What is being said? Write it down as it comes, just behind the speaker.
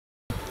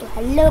तो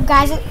hello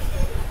guys,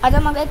 आज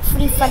हम एक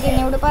फ्री फायर के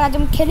न्यू पर आज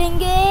हम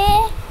खेलेंगे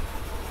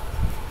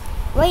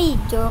वही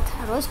जो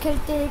रोज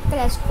खेलते हैं,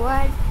 क्लैश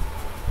स्क्वाड।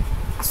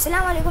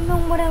 अस्सलाम वालेकुम, मैं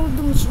उमर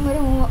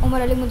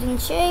अली मुद्दीन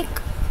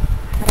शेख।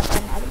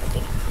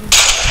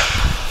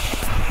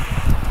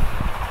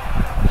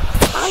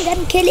 आज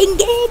हम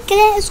खेलेंगे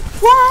क्लैश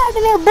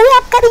स्क्वाड में, बुआ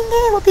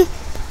करेंगे वो भी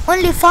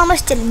only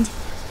farmers challenge.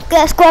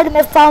 Clash squad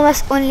में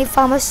farmers, only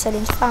farmers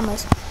challenge,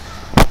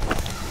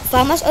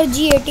 farmers और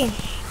G18।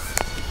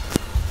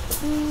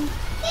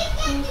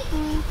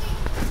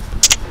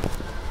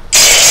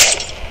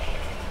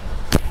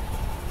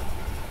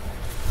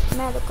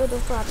 मैं तो कोई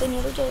दोस्तों आते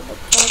नहीं, रुक जाए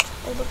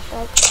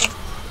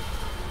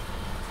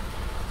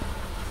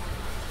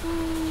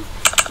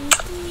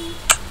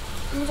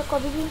मुझे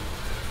कभी भी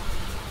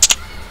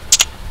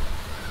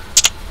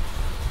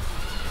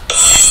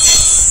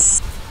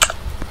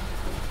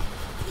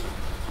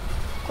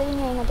कोई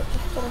नहीं आएगा। तो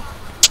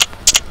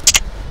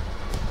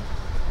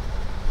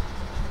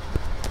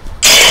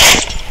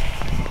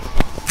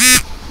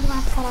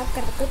दिमाग खराब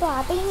कर रखे तो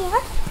आते ही नहीं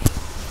यार।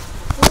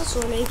 तो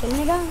सोलो ही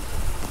खेलने का,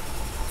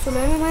 सोलो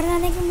में हमारे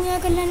लाने की मुझे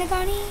कर लेने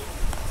का नहीं।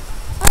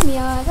 और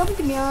मियाँ कब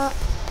मियाँ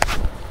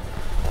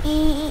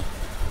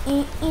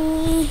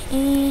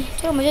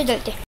चलो मुझे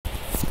जलते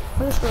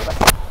मुझे शुरू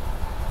कर।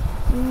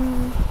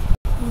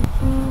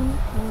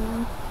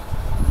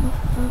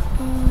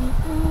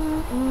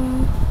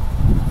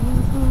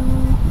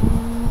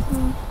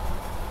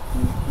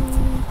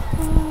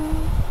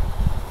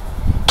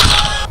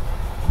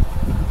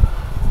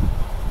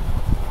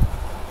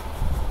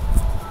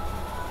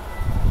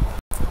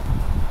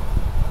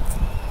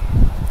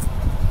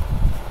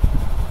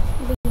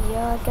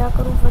 क्या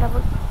करूं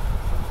फटाफट।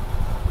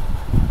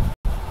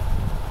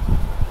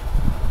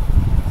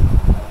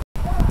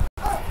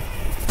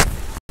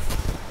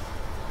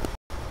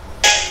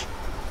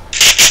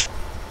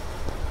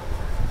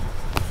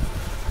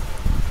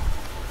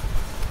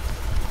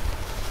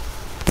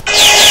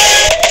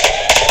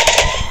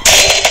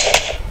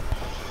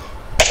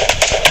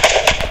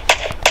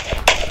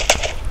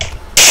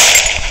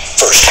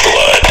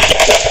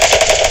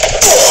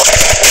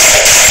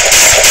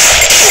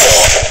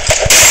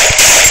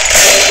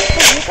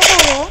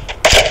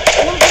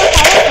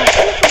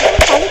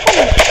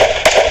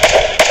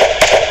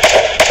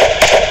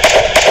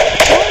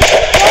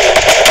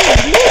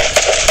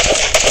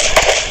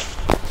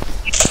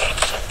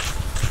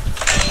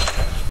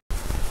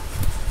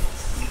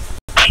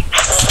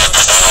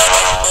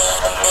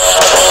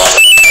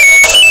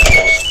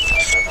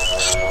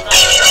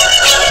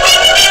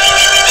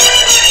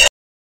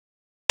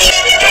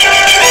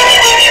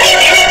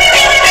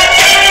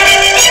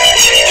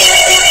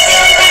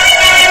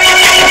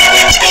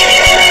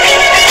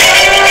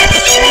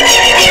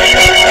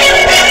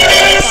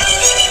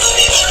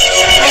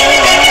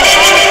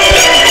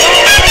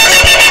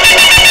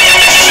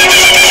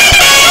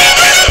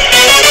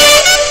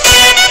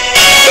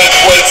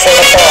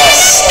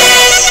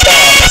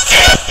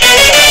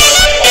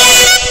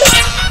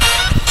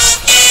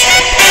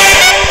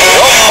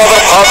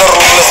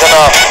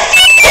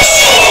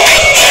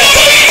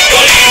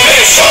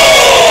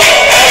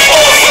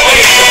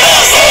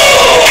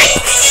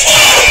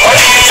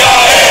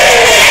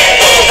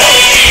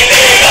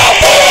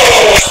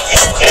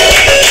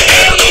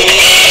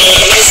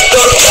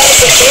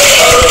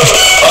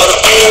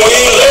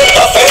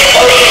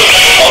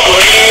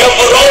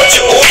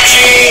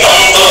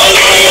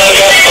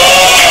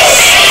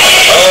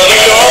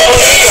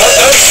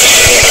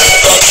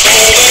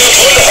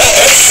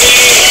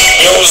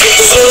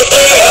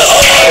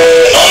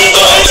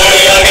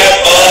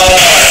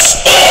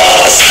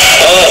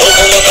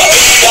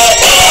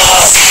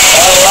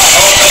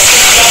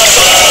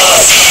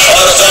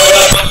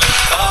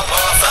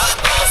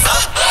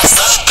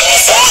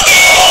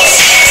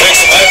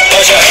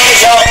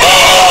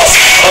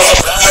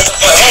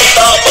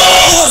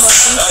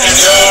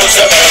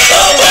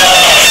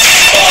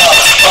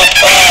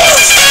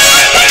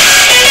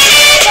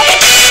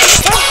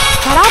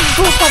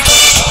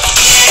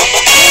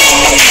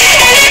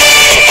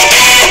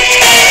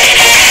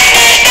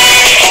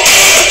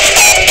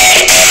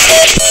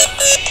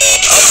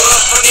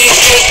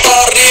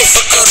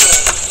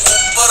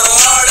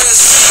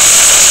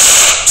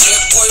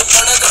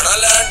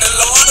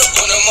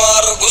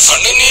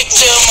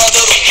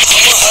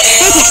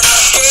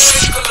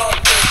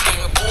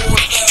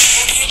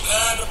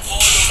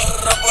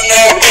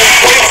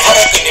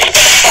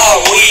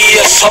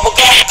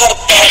 सबका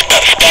करता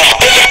करता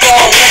दिल का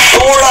हूँ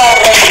थोड़ा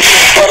रंग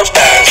पर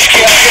भैंस के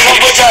आगे न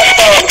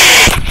बजाता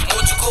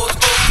मुझको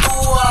तो तू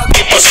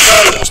आगे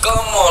पसंद।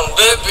 Come on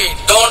baby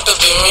don't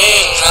be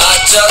mean,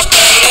 आजा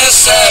तने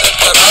सैर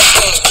करा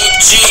दूं,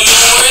 गुच्ची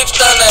लूं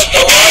तने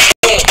दवा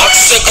दूं,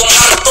 अक्षय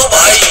कुमार तो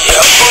भाई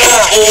अपना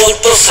बोल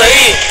तो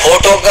सही,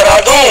 फोटो करा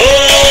दूं।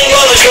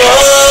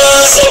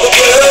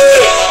 सबके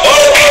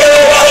बड़े बड़े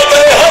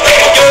रहते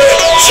हमें के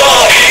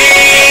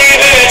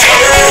शाहीन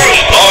झड़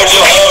और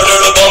जो हर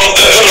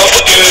बंदे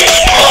लपके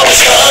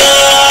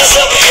बादशाह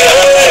सबके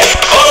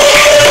बड़े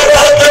बड़े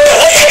रहते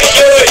हमें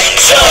के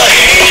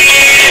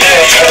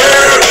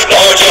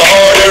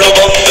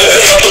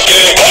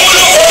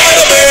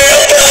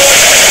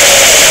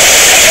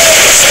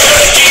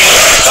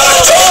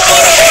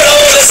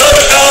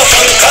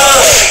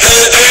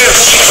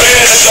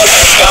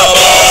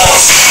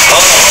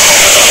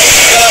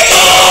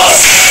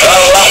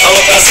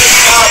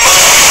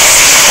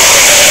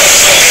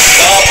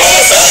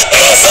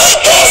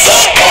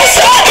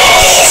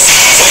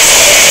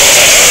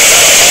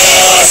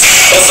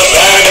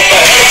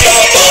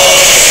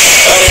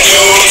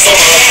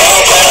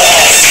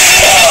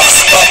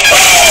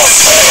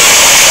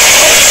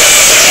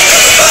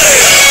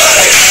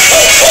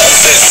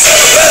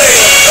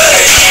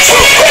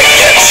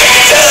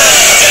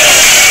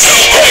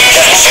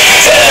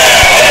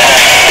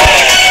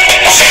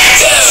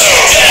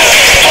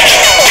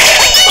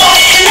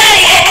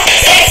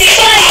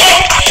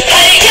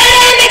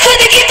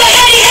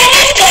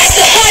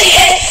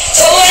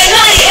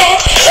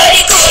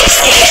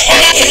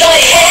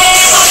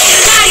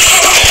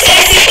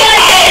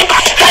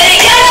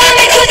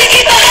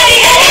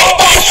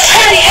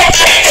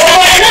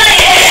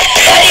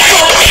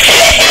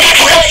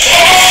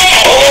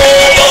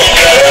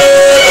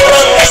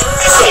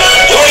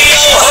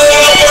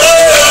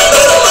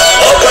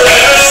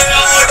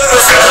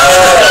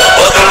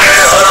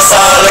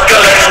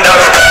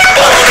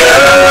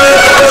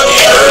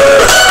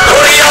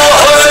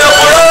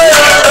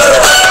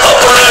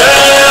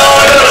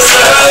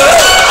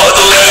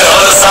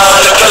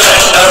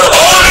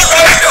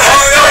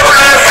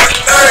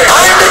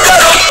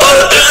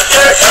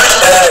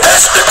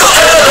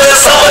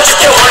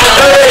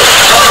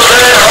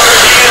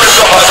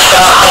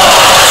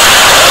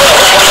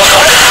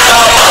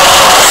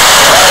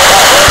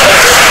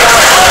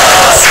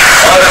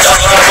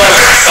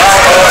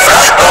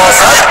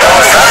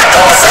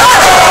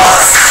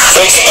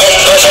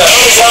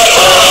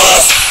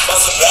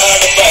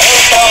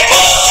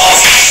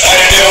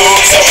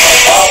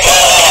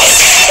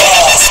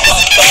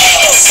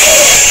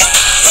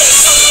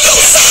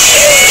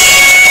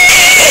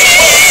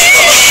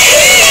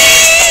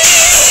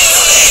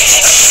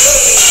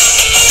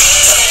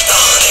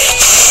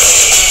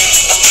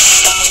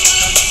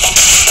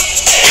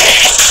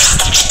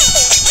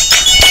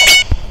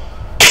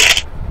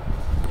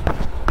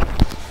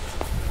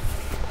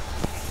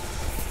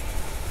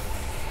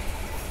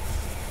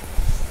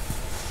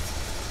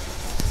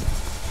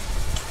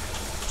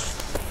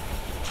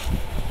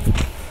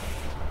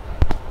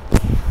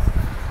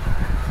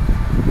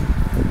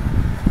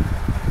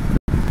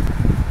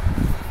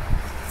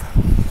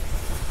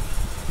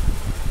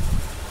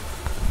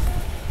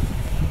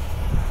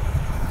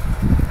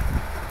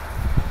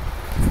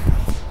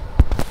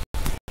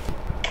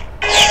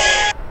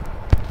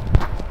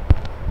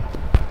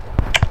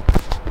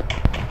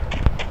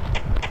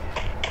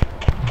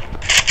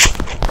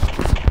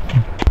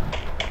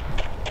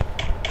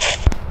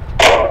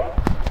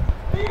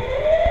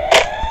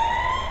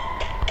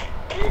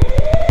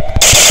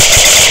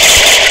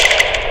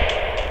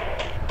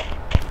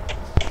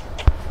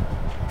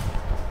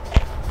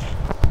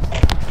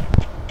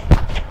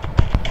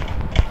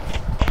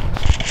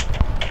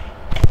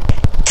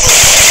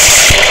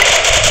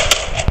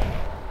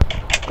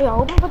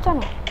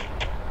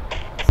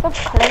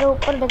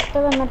ऊपर देखते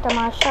हुए मैं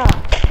तमाशा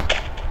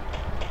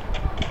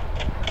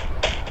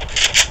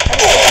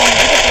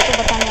तो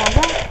बताने आ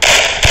गया।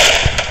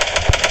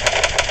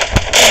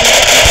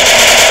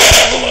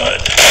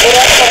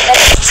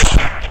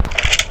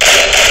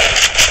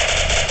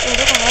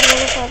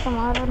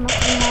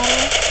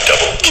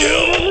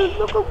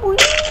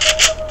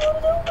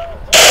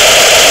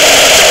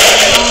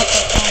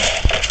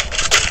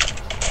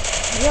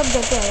 अब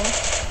देते हैं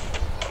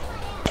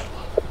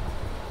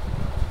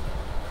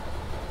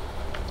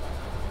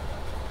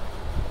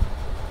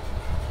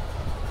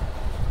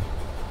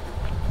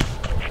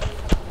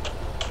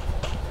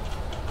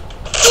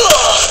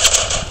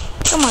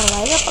तो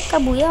मरवाएगा पक्का।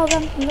 बुया होगा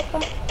हम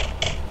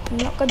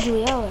लोग का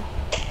जुया होगा।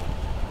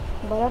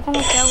 बोला था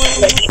मैं क्या बोल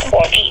रहा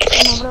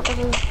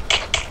हूँ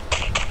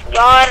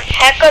यार।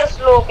 हैकर्स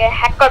लोग हैं,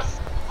 हैकर्स।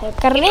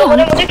 हैकर ने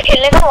उन्होंने मुझे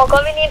खेलने का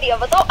मौका भी नहीं दिया।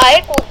 बताओ,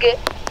 आए कूद के।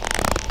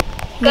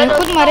 मैं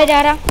खुद मारे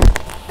जा रहा।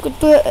 कुछ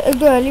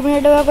तो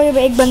एलिमिनेट होगा,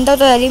 कोई एक बंदा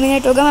तो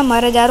एलिमिनेट होगा। मैं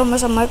मारे जा रहा हूँ, मैं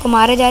सब को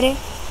मारे जा रहे।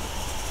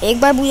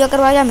 एक बार बुया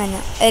करवाया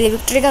मैंने,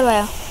 विक्ट्री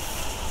करवाया।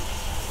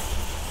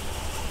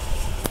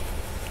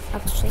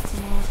 अब से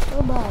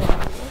तो भाई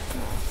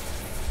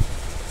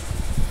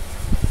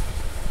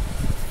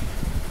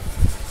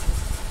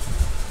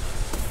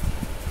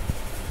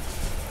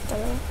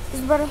चलो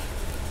इस बार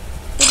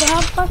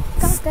यहाँ पर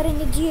क्या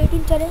करेंगे,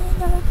 G18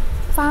 चलेगा।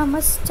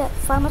 फामस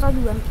और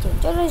UMP।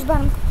 चलो इस बार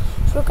हम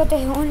शुरू करते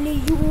हैं ओनली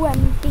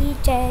UMP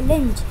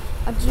चैलेंज।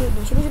 अब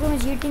G18 शुरू में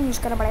G18 यूज़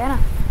करना पड़ेगा ना।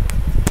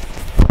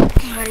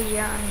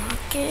 हरियाणा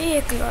के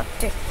एक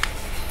लौटे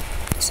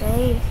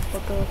सही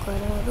फोटो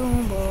करा दूँ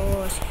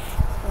boss.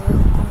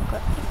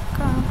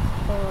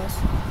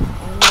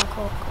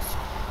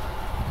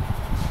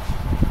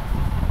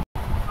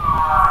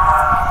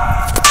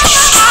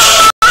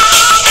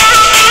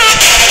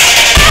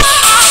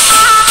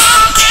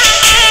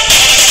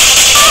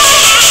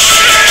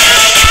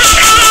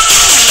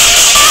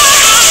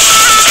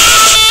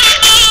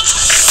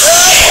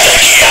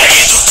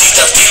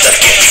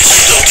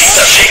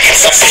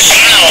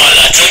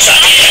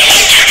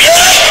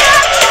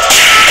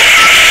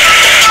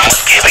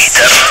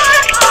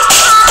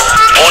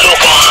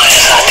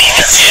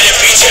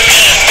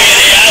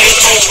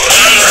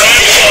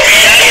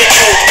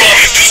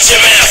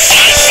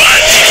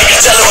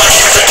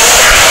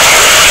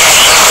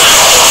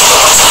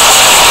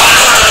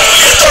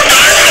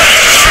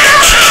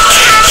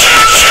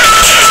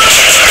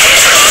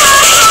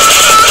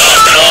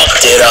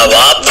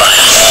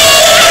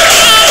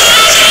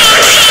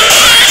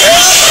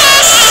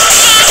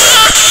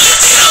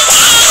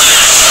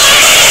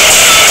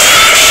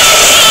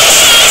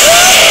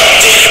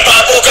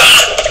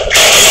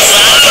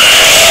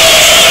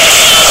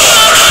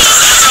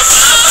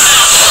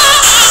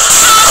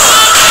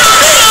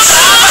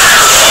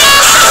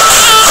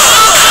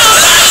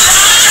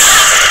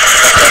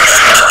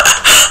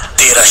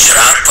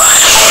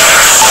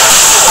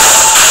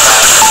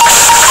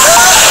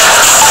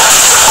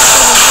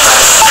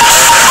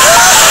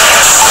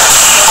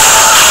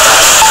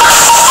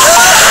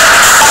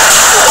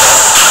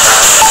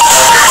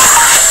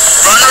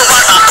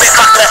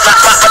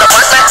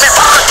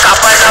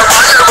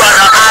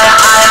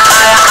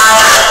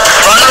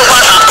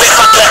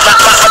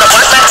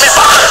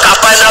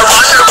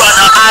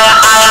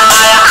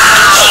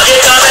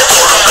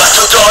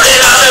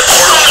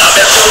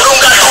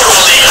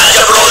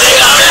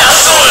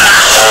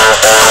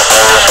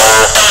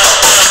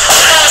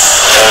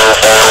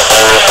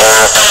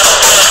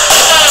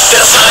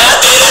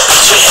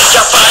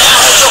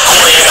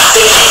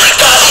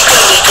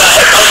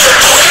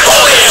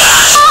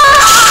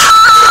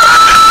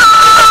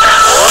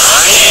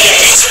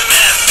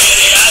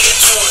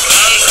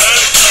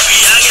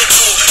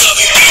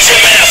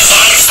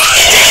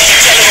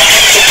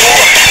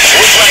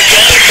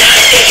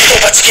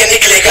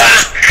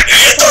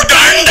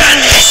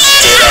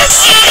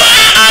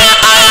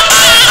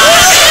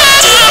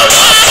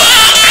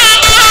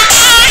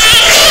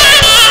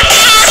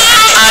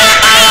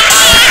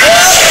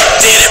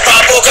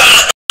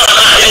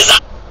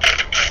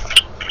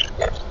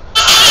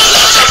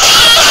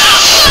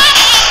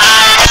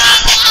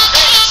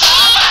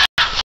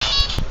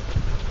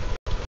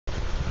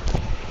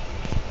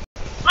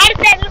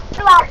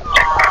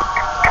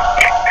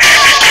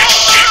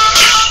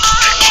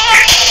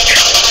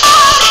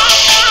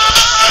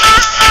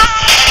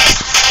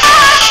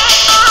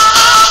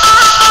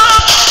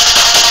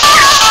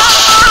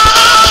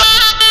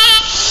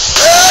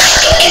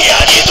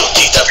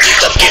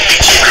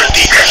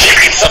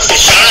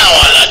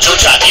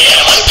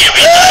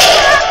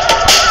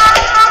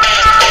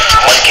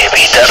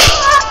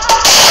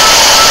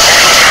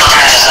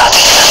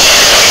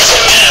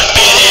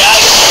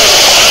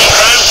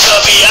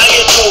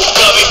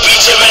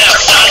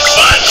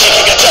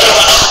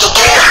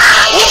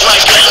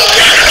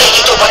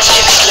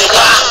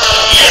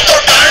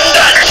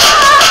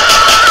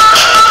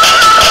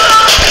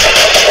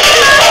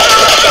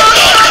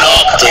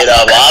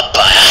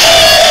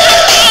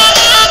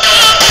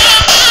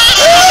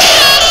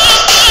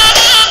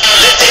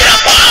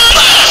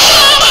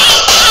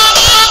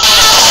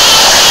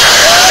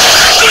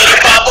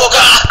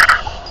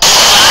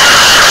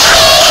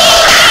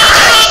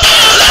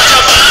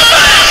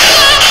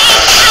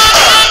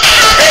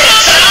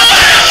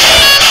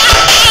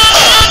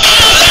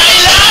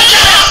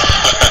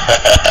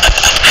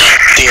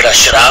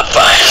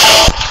 escapa.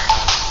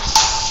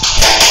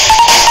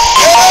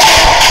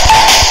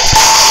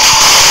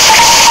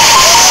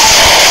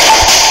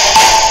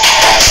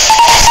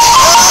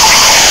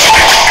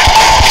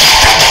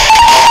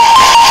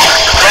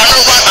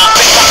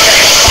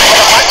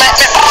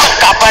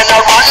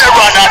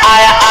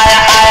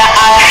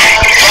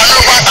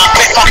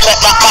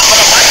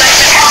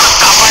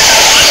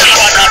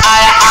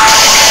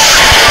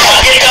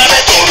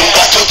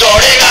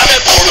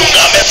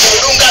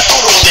 Purunga,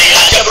 tu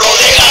rodea, que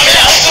brodega, me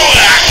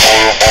azura.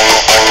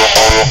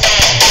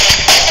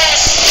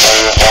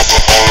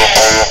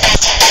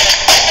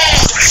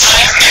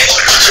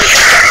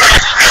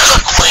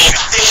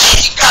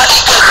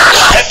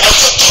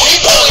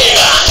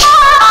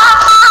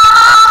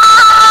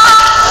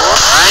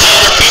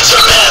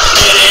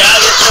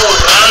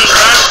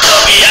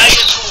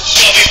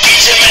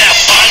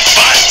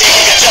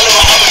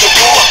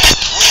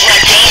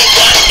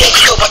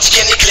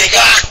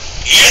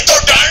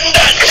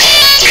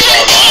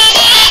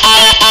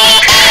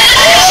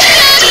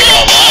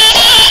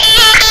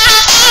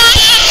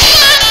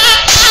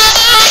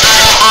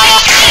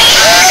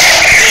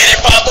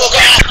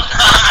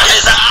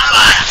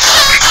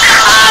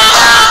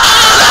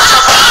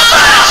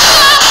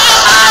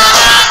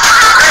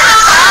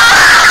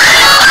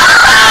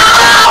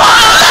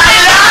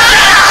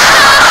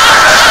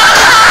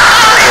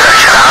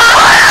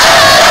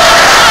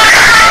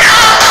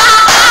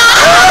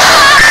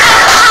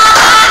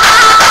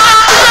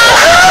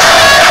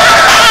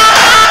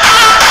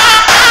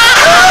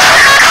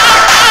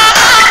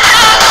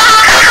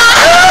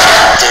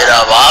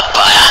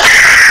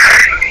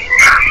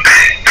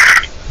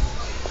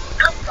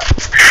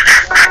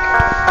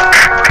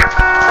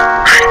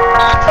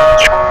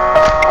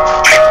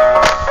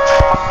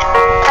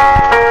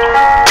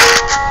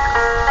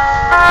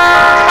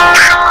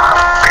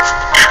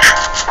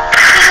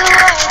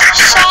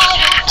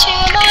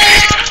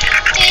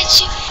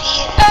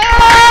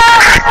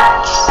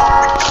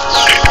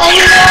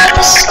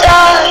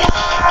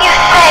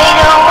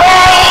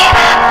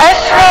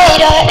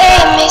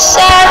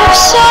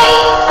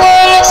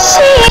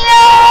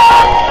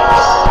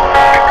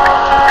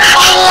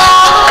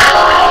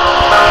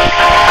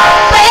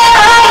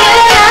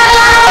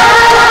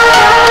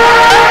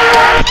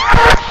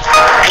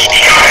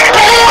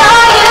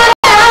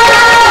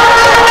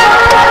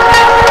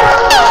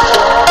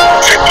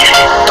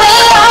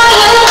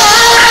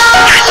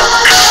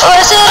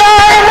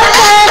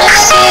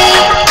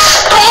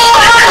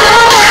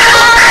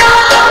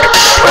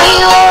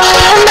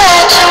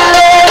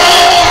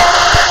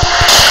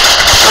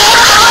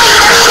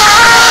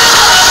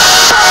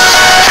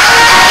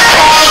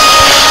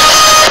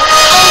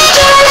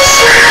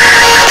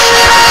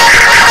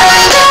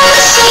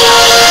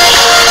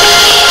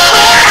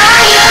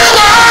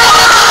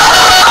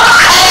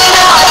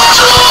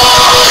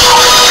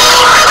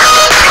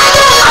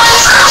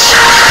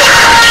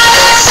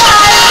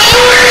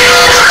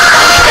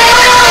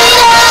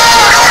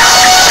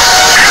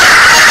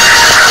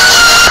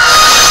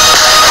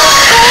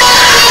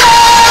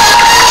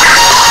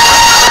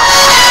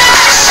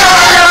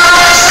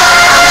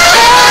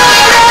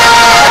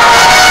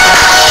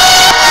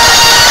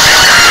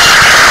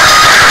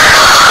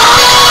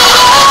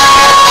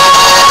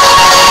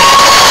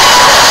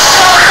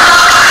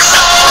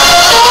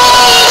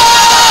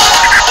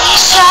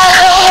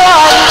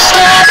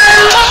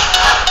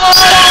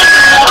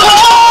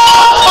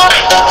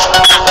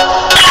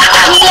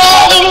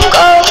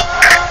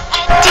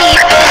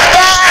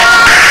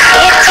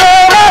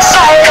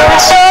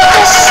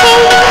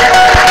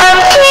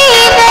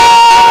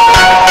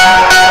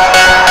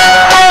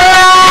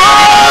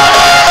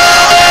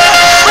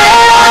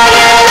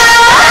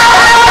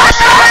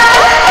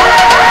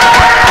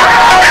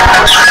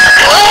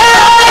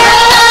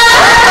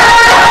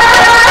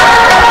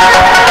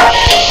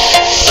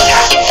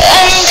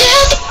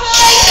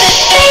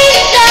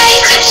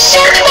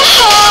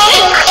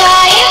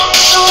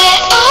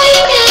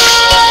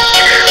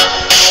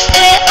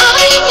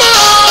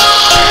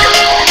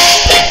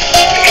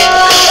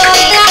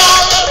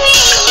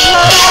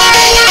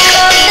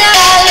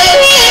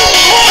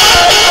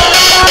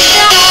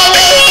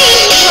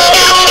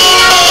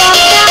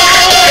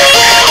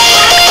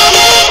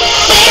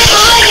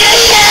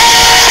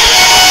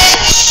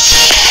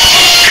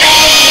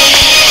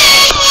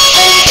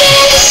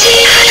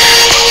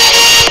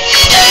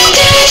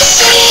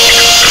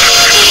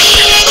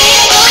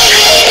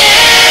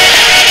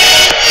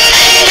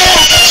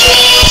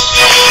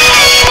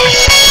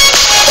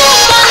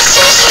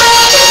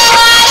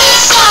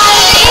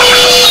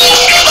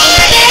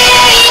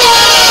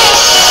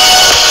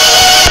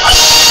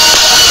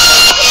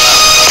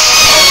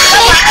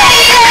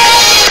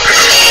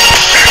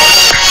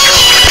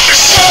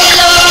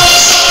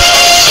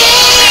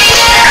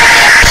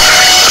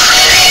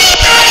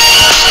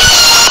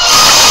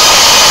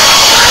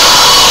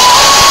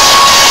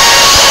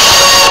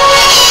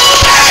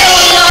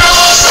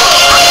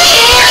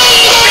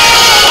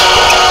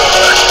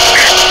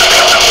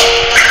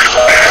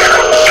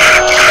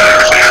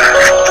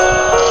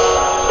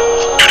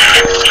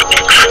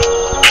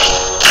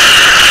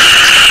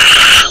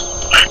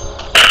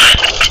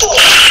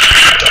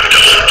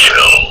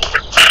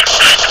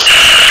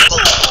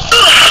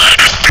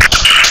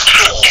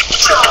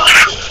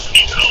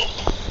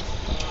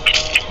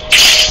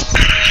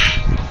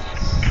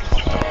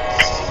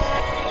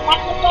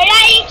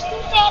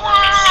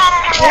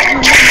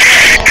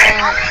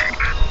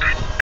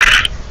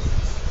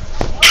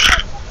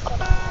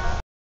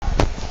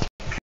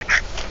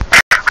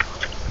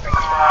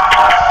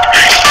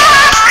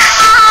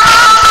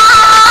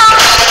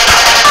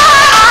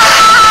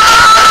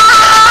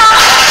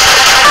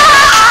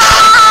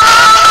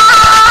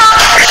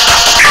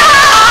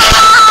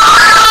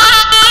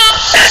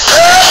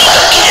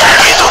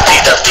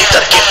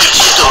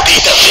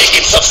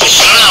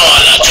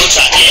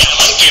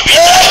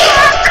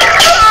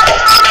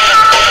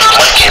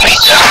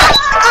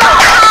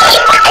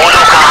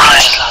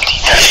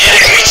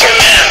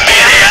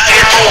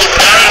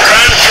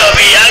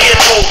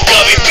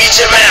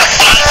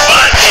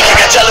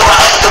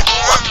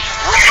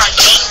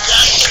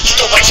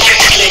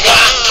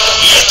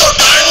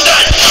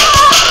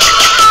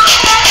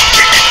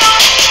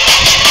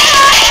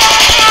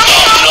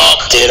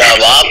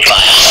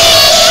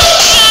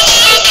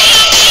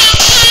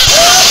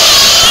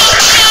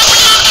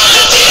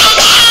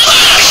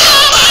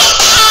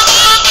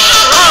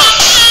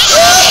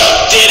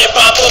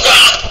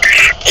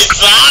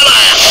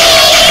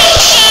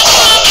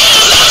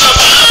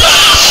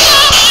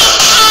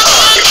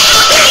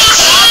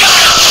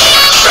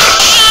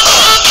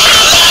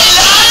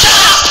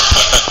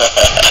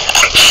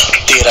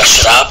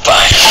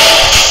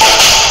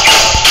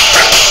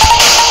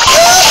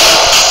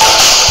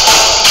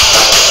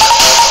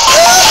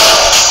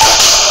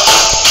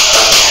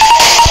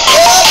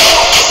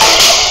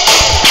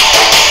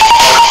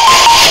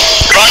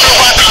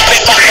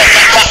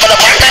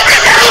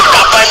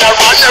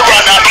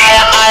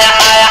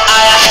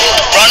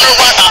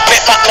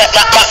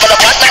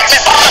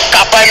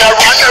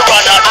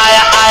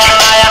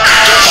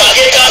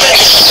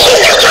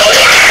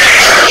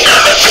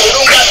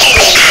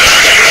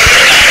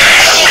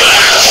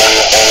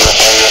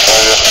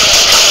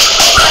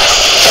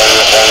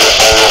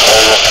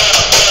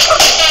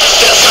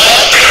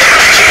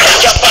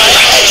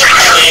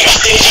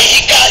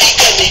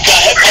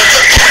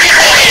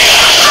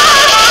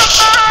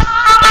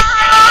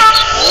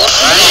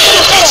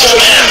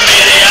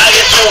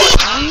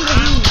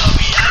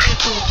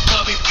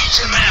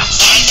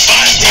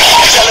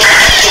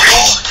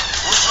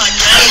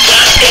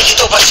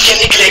 तो बच के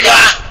निकलेगा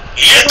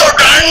ये तो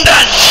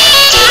डंडन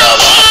तेरा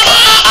बापा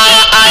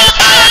आया आया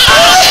आया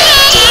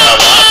तेरा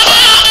बापा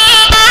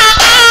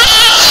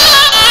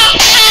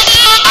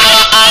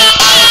आया आया आया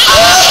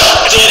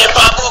तेरे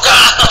बापू का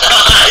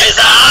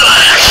हिसाब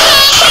आया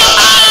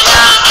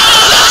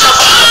लाशा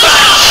बापा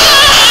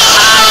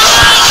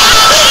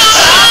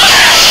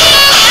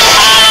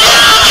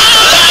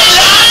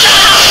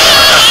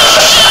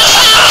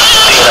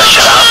तेरा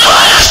शराब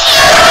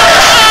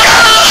आया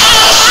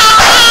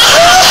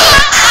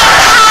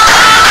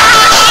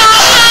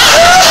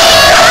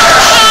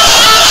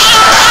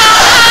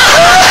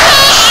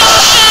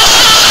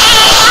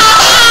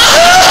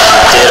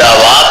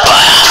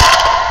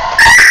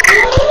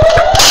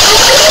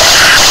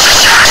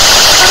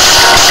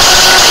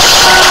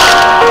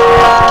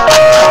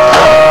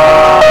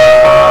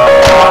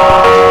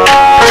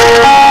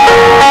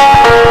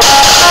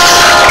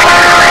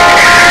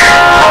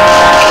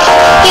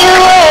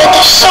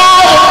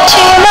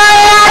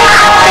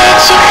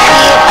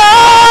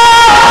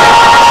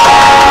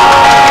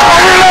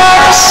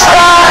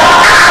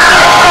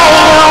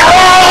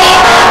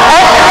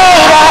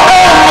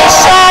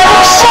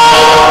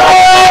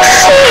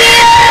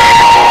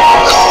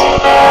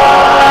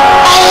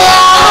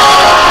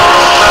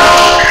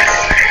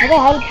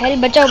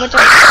हेल्प बचाओ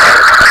बचाओ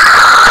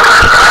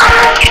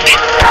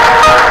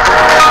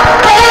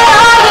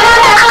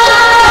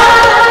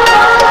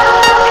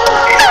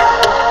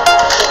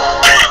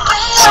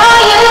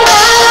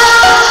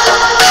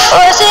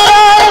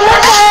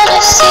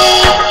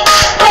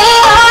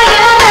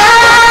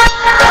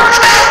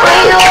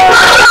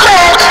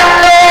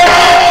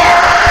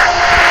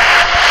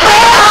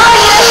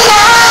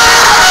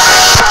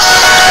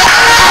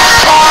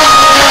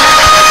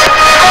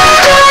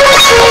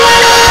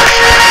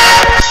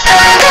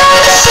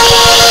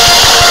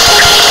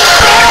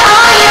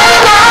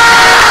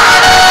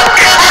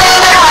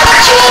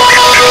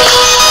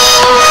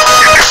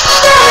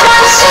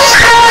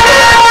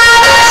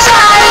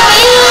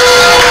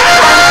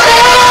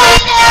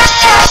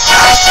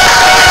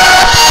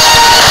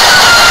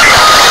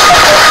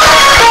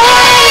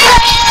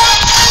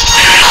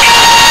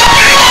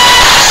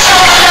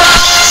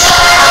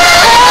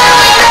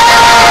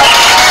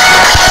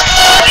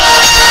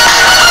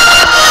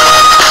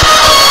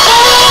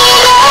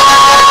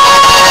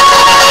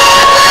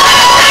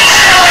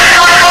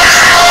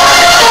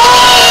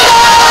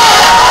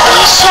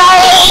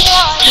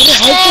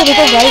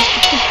देखो गाइस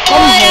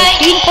कम है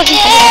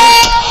 3%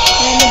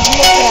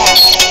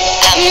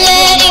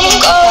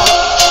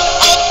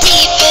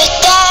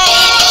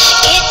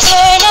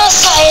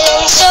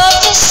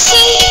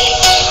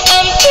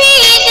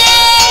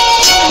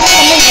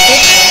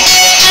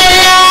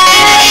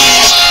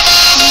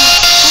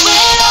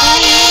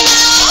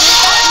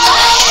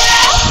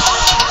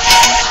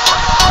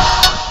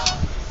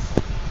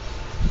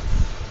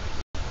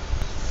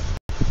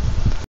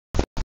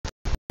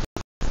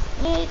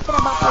 तेरा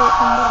बाप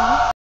अंदर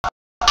है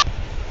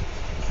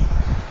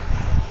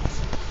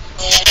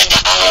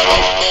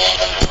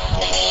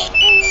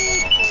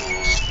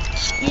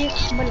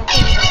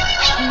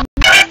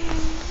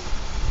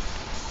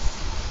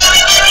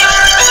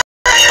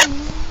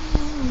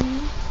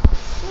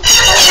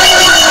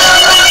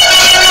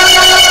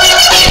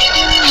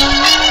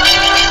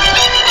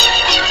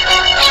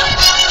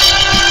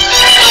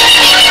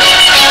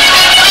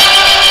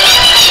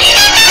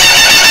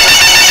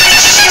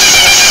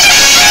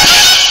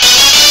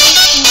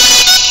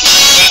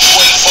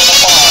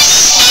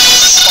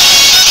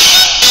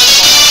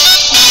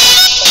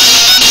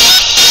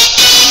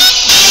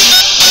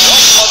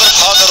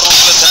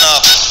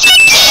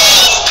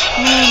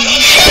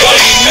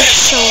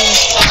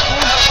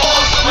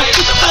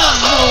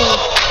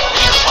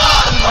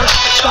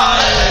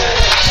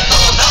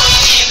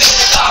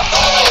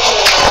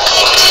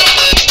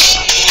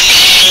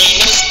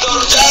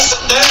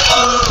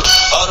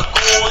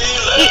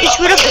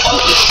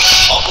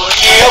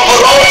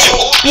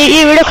ये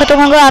ये वीडियो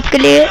खत्म होगा आपके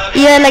लिए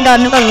ये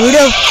लगाने का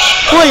वीडियो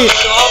फुल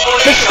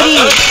फ्री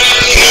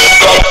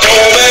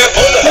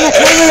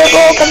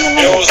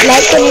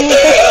लाइक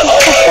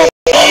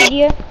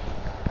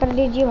कर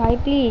लीजिए भाई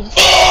प्लीज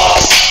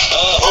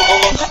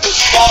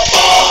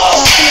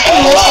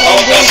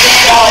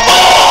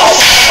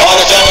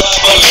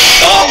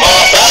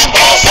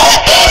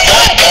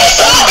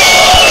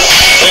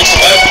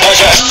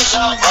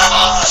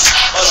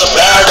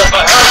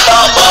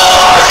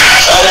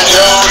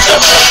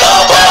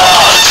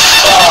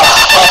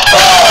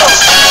Bad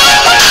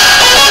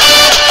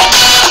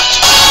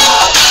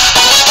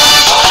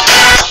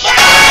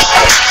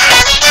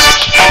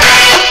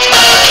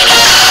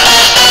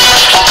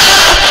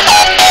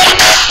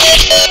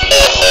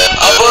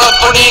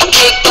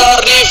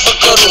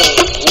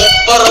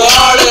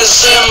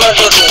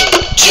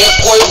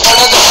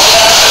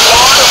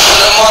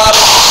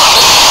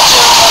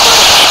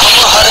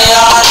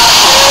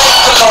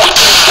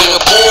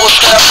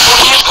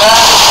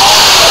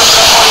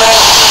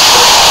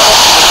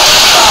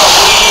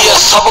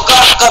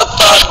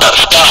करता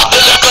डरता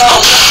दिल का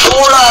हूँ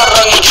थोड़ा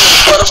रंगीन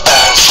पर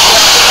बैंस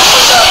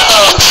बजाता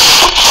हूँ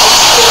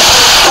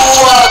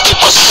तू आदि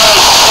पसंद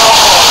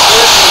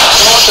बेबी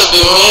डोंट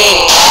बी मीन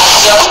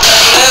जब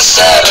मैंने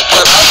सैर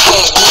करा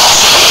दूं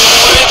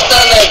गुस्से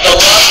तने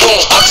दबा दूं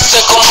हक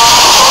से कमा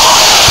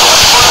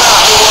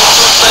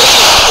सही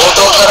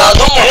फोटो करा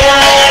दूं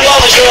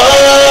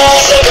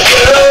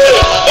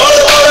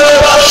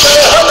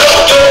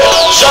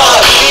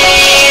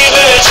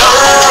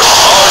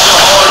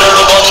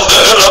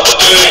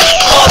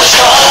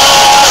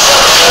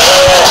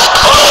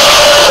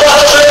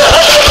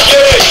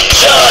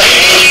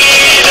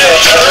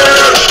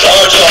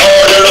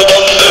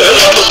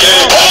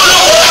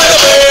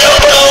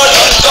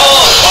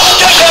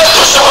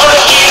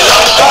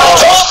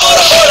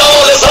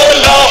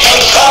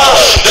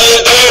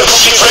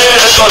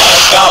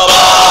Stop.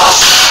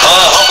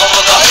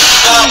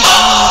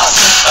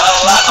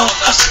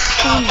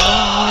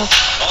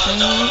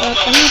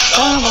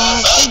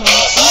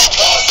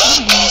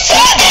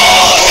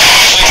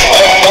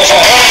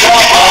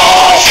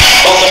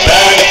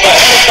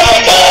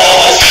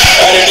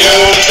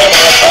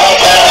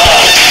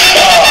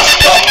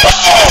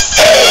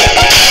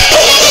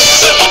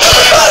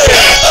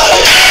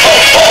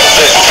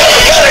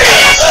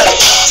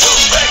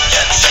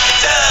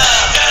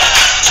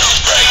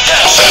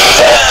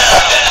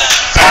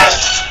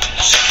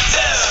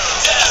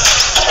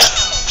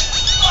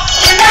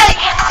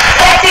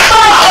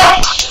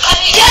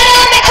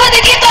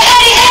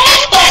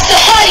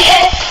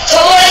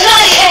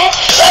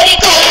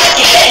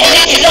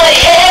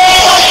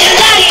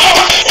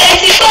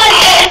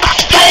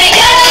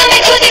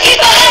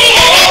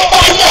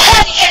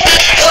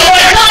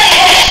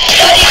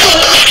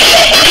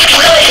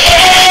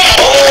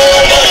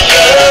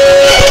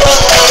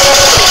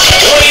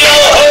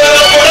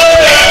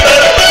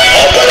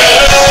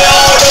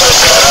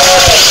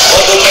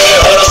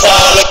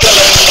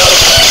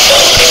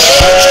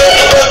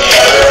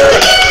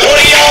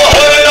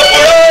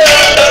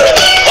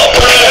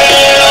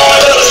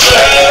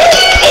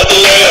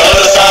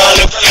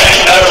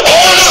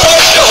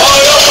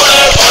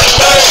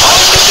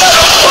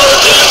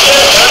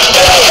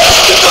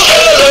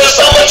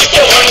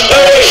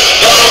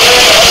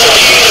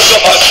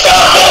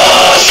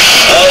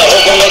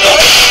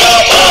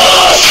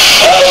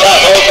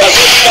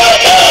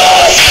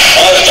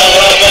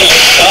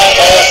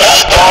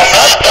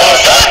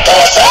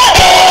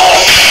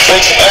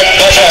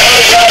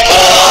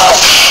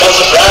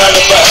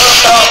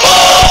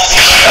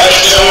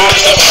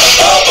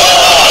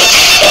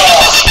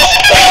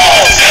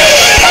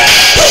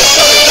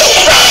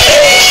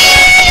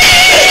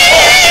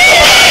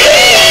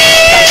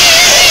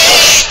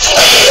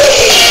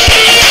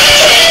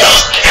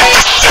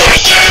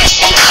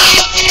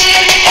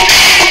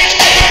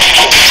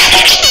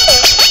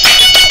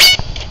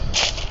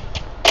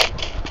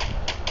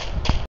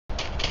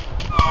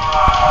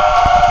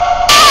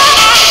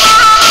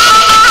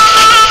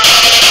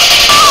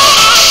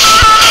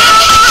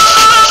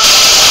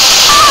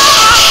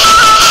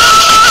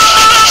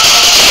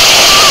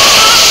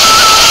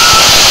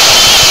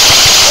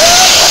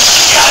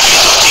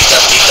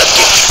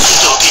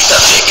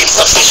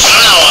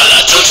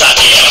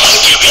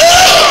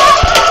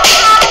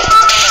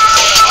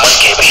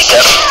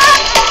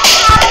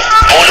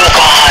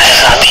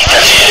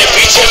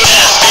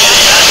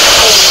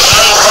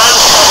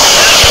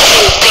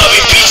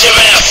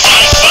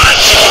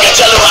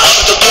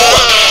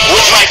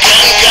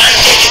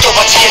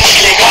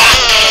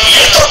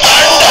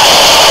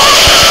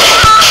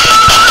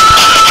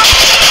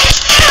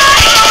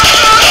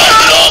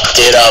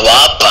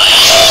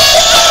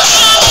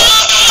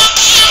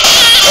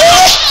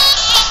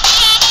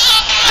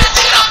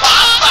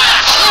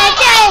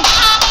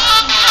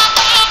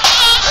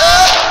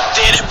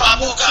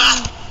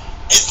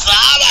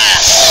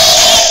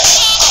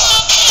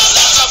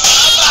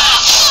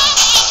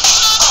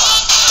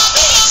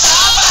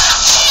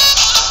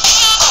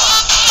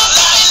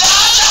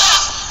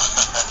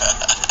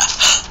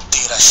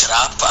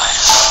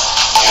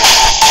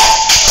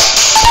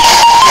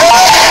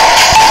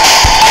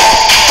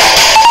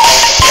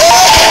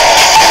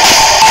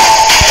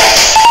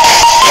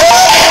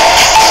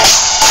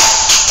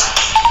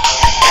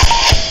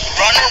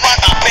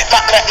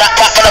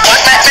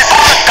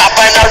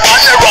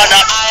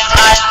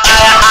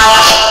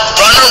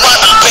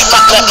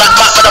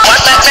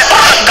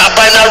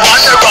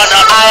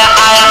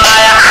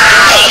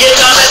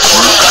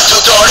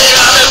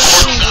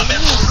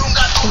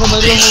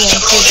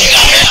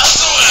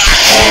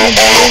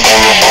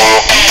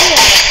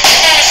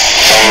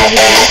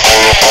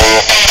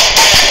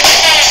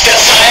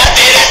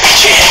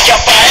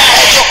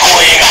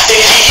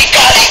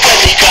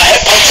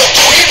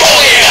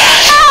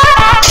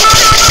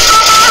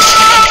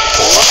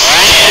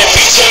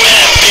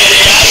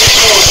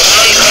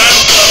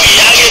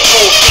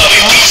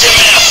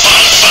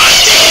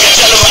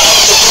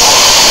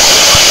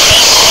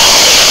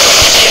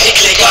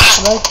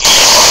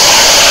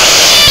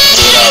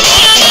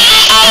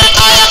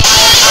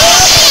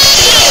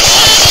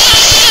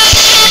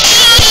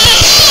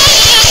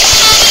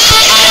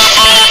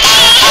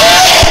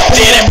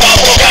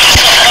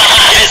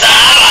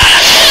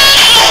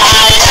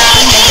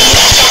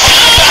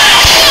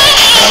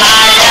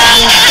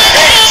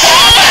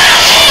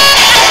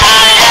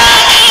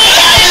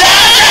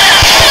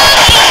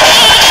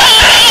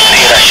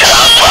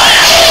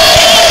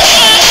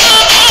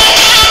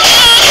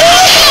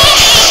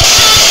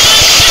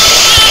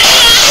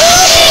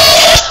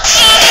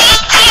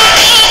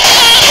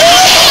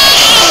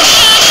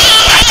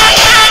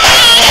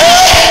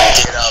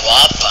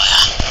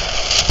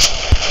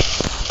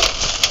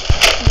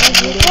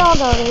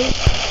 आ गई।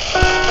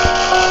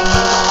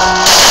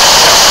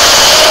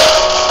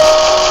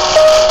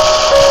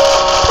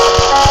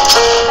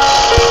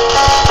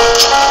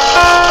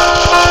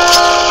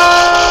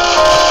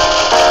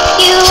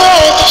 You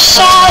were the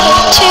shadow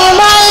to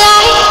my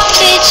light.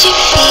 Did you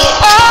feel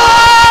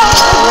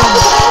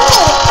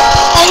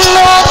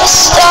another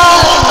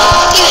star?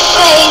 You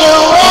fade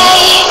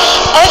away.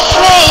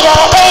 Afraid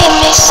our aim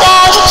is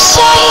out of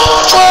sight.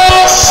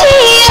 Wanna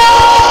see you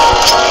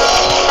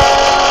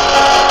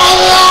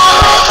alive.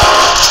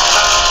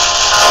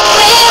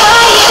 Where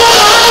are you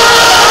now?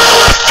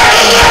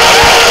 Where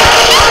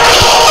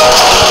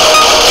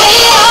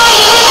are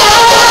you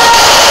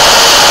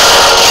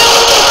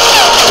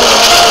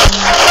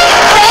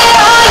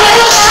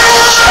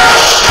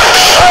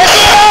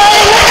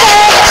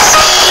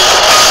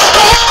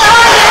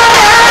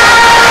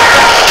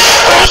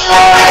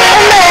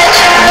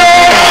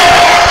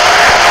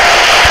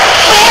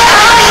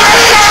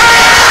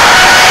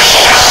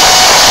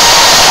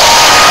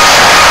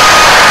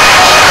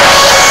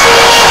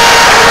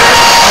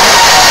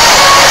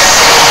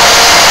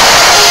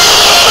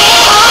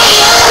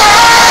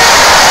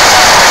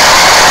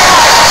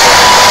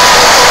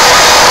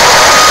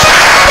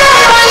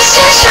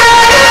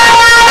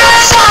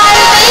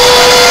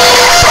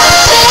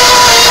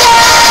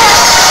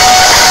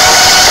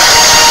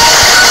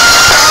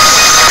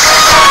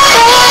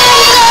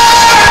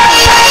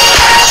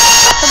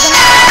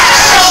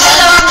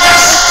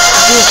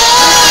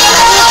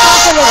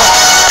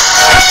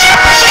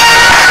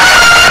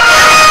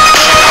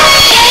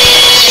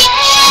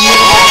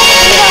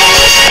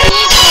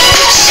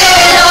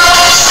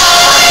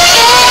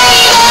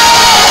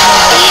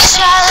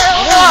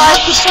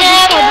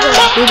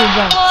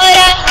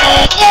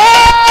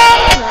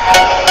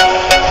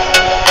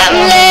I'm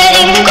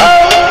letting go,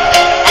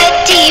 a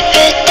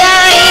deeper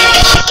dive,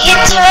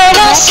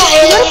 eternal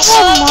silence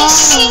of the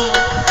sea.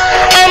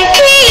 I'm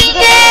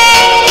breathing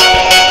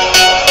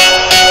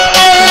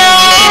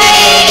alive.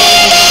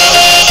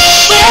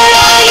 Where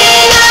are you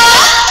now?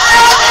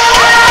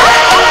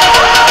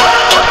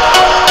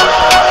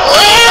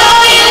 Where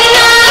are you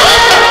now?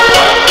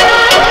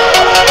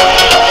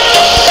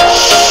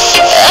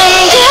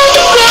 Under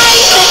the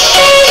bright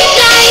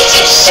lights,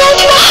 you set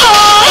my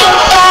heart on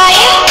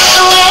fire.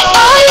 Where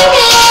are you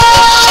now?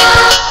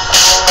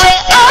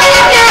 Where are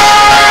you now?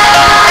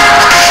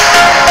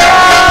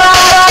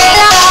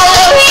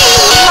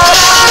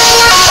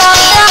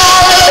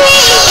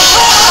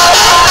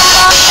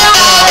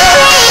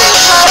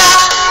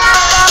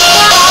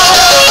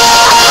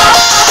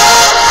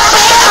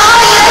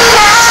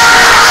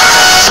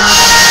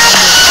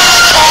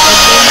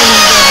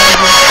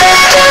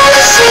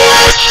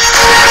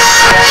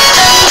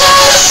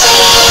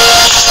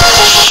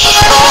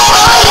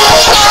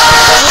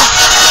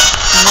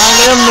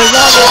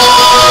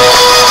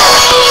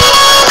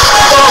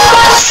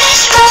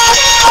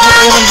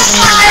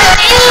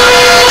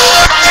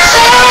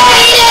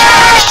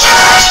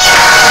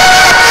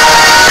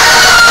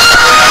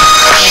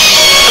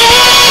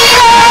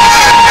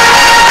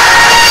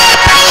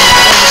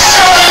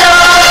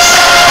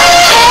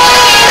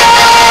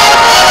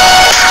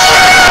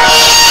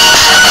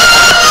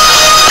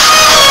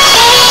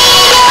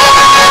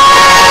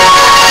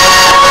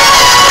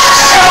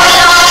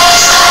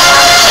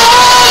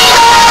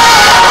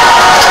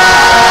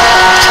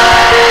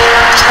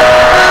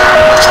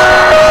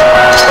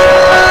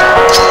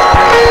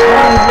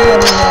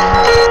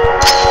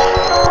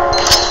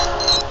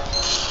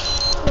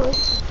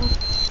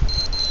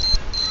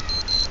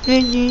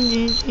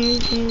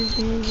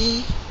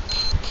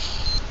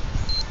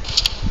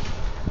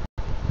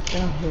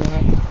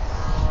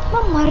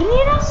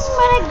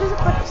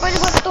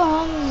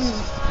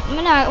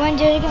 मैंने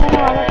जैसे कि मैंने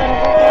वादा करा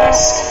था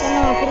कि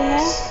मैं आखिर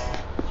में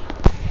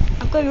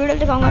आपको वीडियो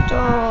दिखाऊंगा। तो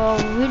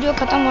वीडियो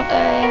ख़त्म होता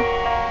है,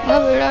 वो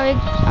वीडियो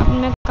एक अब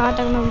मैं कहाँ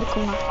तक मैं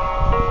दिखाऊंगा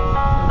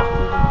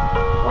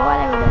वो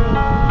वाला वीडियो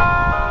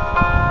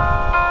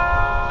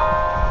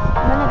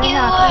मैंने आखिर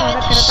वादा करा था। मैंने तो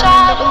यूट्यूब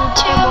पे बहुत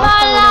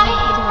सारा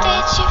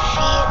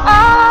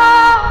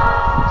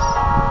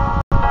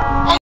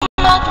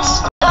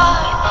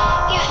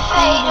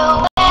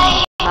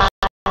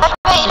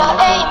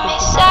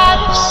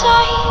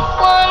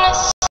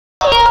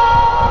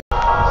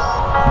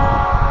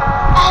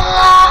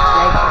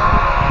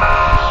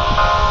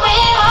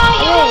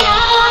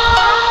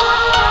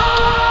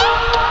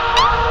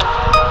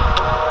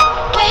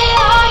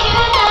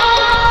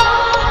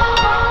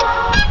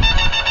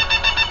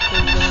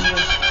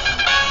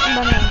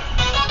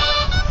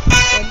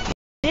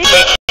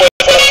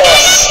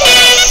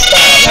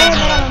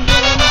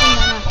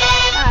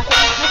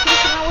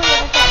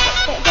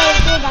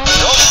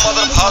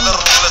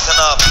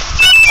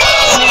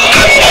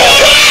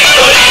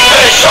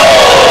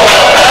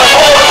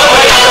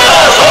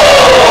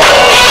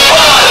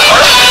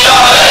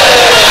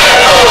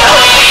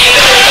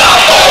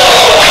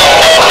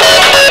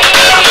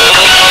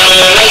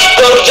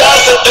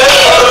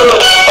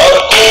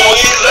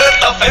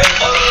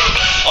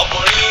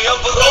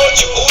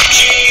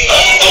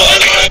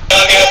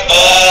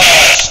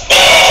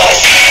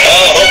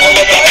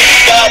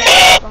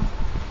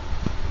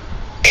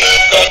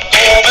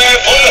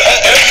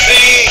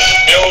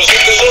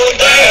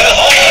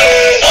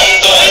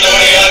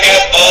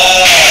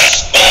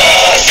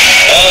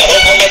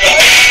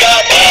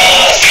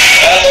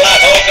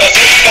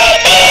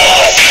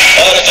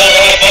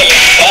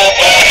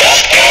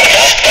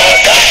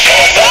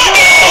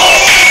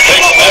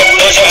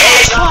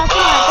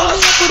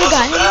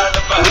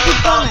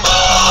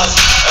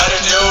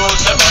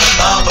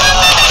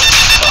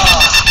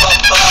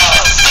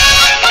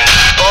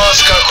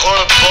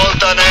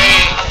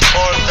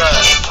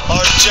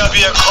जब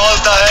ये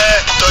खोलता है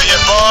तो ये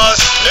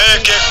बॉस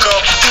एक एक को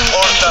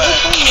फोड़ता है।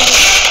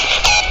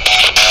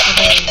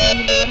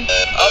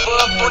 अब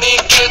अपनी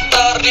के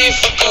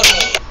तारीफ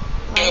करूं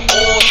के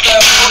बोलते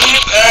अपनी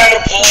पैर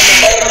बोल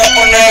पर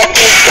अपने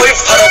को कोई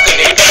फर्क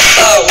नहीं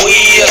पड़ता। हुई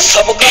ये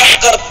सबका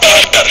करता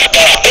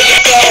करता दिल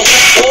का हूँ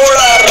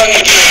थोड़ा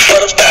रंगीन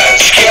पर बैंड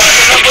के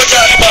आगे न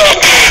बजाता हूँ।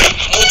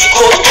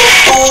 मुझको तो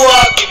तू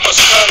आगे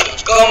पसंद।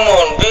 Come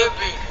on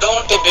baby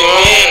don't be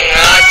mean.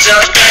 आजा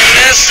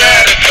कहने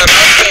सैर करा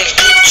दूं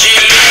गुच्ची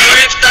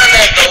लूई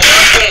तने दवा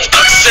दूं।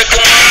 अक्षय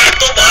कुमार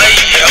तो भाई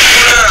है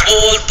अपना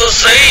बोल तो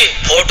सही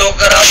फोटो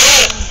करा दूं।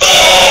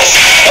 बस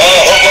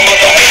हुक्म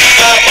तो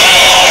इसका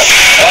बस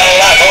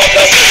लाखों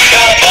का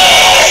इसका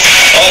बस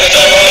और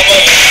जगह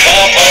पर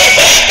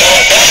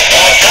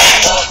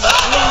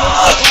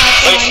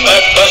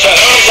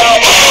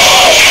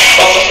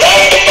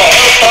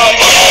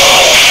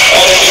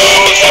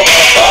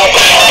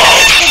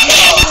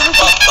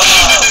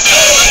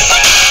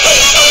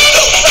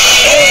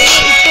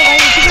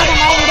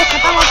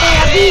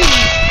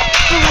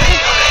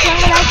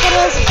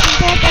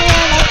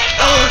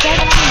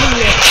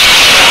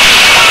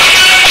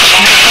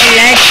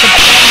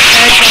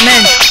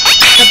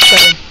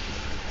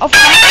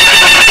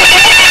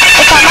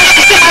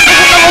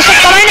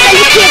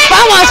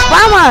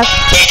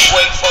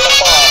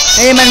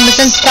मेरे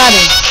मनपसंद स्टार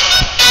है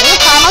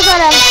फामस और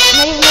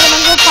मेरे मन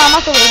में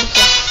फामस हो गई।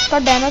 इसका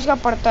डैमेज का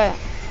पड़ता है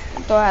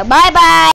तो बाय बाय।